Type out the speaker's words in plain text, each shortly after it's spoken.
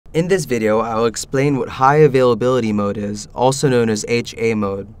In this video, I will explain what high availability mode is, also known as HA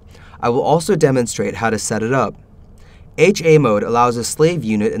mode. I will also demonstrate how to set it up. HA mode allows a slave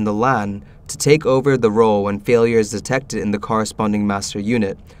unit in the LAN to take over the role when failure is detected in the corresponding master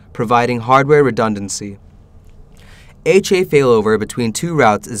unit, providing hardware redundancy. HA failover between two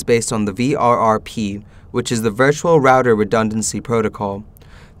routes is based on the VRRP, which is the Virtual Router Redundancy Protocol.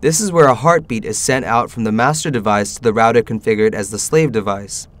 This is where a heartbeat is sent out from the master device to the router configured as the slave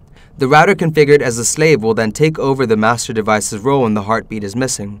device. The router configured as the slave will then take over the master device's role when the heartbeat is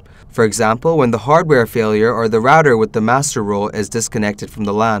missing. For example, when the hardware failure or the router with the master role is disconnected from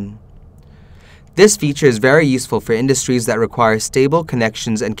the LAN. This feature is very useful for industries that require stable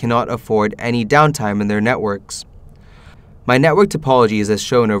connections and cannot afford any downtime in their networks. My network topology is as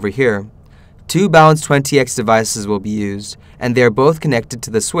shown over here. Two balanced 20x devices will be used, and they are both connected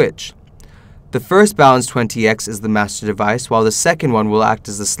to the switch. The first balanced 20x is the master device, while the second one will act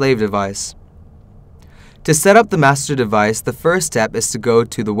as the slave device. To set up the master device, the first step is to go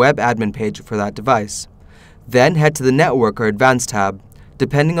to the web admin page for that device. Then head to the Network or Advanced tab,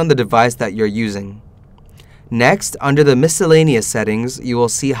 depending on the device that you're using. Next, under the miscellaneous settings, you will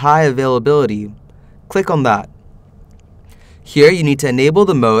see high availability. Click on that. Here you need to enable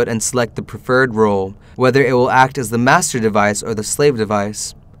the mode and select the preferred role, whether it will act as the master device or the slave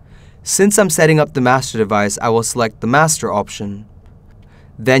device. Since I'm setting up the master device, I will select the master option.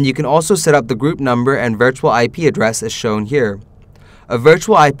 Then you can also set up the group number and virtual IP address as shown here. A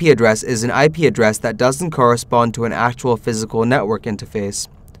virtual IP address is an IP address that doesn't correspond to an actual physical network interface.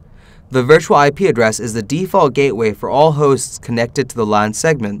 The virtual IP address is the default gateway for all hosts connected to the LAN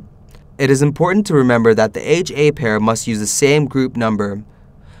segment. It is important to remember that the HA pair must use the same group number.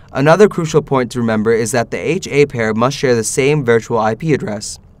 Another crucial point to remember is that the HA pair must share the same virtual IP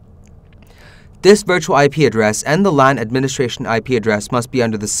address. This virtual IP address and the LAN administration IP address must be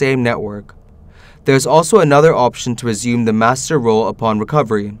under the same network. There is also another option to resume the master role upon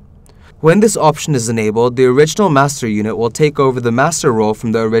recovery. When this option is enabled, the original master unit will take over the master role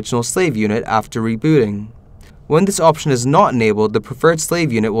from the original slave unit after rebooting. When this option is not enabled, the preferred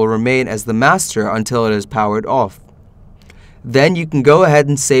slave unit will remain as the master until it is powered off. Then you can go ahead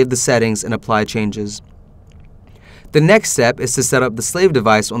and save the settings and apply changes. The next step is to set up the slave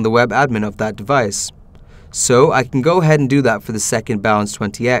device on the web admin of that device. So I can go ahead and do that for the second balanced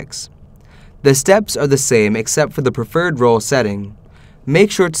 20x. The steps are the same except for the preferred role setting.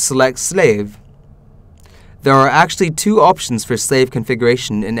 Make sure to select slave. There are actually two options for slave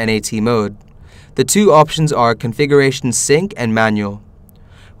configuration in NAT mode. The two options are configuration sync and manual.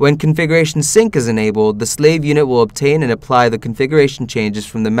 When configuration sync is enabled, the slave unit will obtain and apply the configuration changes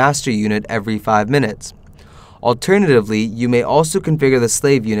from the master unit every 5 minutes. Alternatively, you may also configure the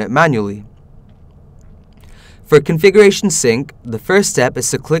slave unit manually. For configuration sync, the first step is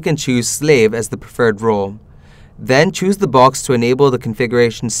to click and choose slave as the preferred role. Then choose the box to enable the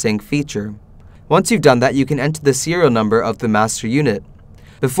configuration sync feature. Once you've done that, you can enter the serial number of the master unit.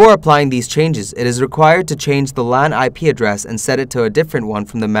 Before applying these changes, it is required to change the LAN IP address and set it to a different one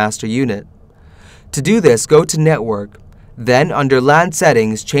from the master unit. To do this, go to Network. Then, under LAN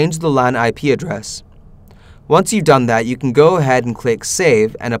settings, change the LAN IP address. Once you've done that, you can go ahead and click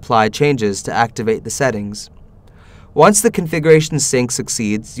Save and apply changes to activate the settings. Once the configuration sync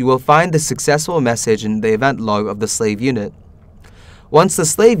succeeds, you will find the successful message in the event log of the slave unit. Once the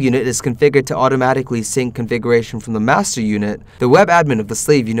slave unit is configured to automatically sync configuration from the master unit, the web admin of the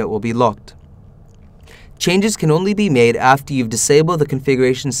slave unit will be locked. Changes can only be made after you've disabled the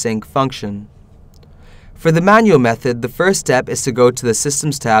configuration sync function. For the manual method, the first step is to go to the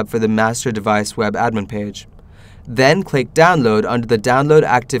Systems tab for the master device web admin page. Then click Download under the Download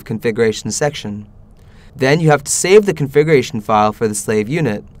Active Configuration section. Then you have to save the configuration file for the slave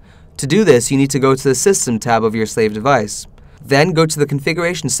unit. To do this, you need to go to the System tab of your slave device. Then go to the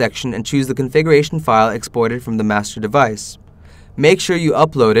Configuration section and choose the configuration file exported from the master device. Make sure you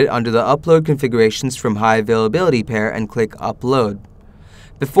upload it under the Upload Configurations from High Availability pair and click Upload.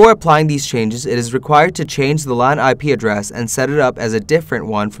 Before applying these changes, it is required to change the LAN IP address and set it up as a different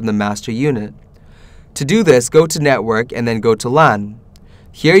one from the master unit. To do this, go to Network and then go to LAN.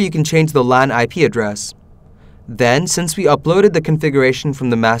 Here you can change the LAN IP address. Then, since we uploaded the configuration from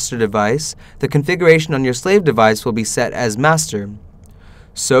the master device, the configuration on your slave device will be set as master.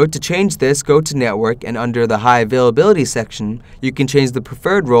 So, to change this, go to Network and under the High Availability section, you can change the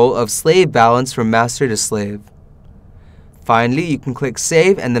preferred role of slave balance from master to slave. Finally, you can click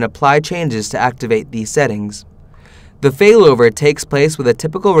Save and then apply changes to activate these settings. The failover takes place with a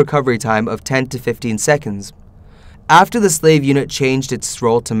typical recovery time of 10 to 15 seconds. After the slave unit changed its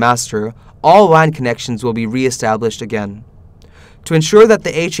role to master, all WAN connections will be re-established again. To ensure that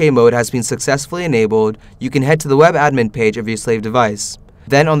the HA mode has been successfully enabled, you can head to the web admin page of your slave device.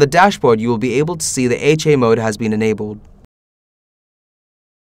 Then on the dashboard, you will be able to see the HA mode has been enabled.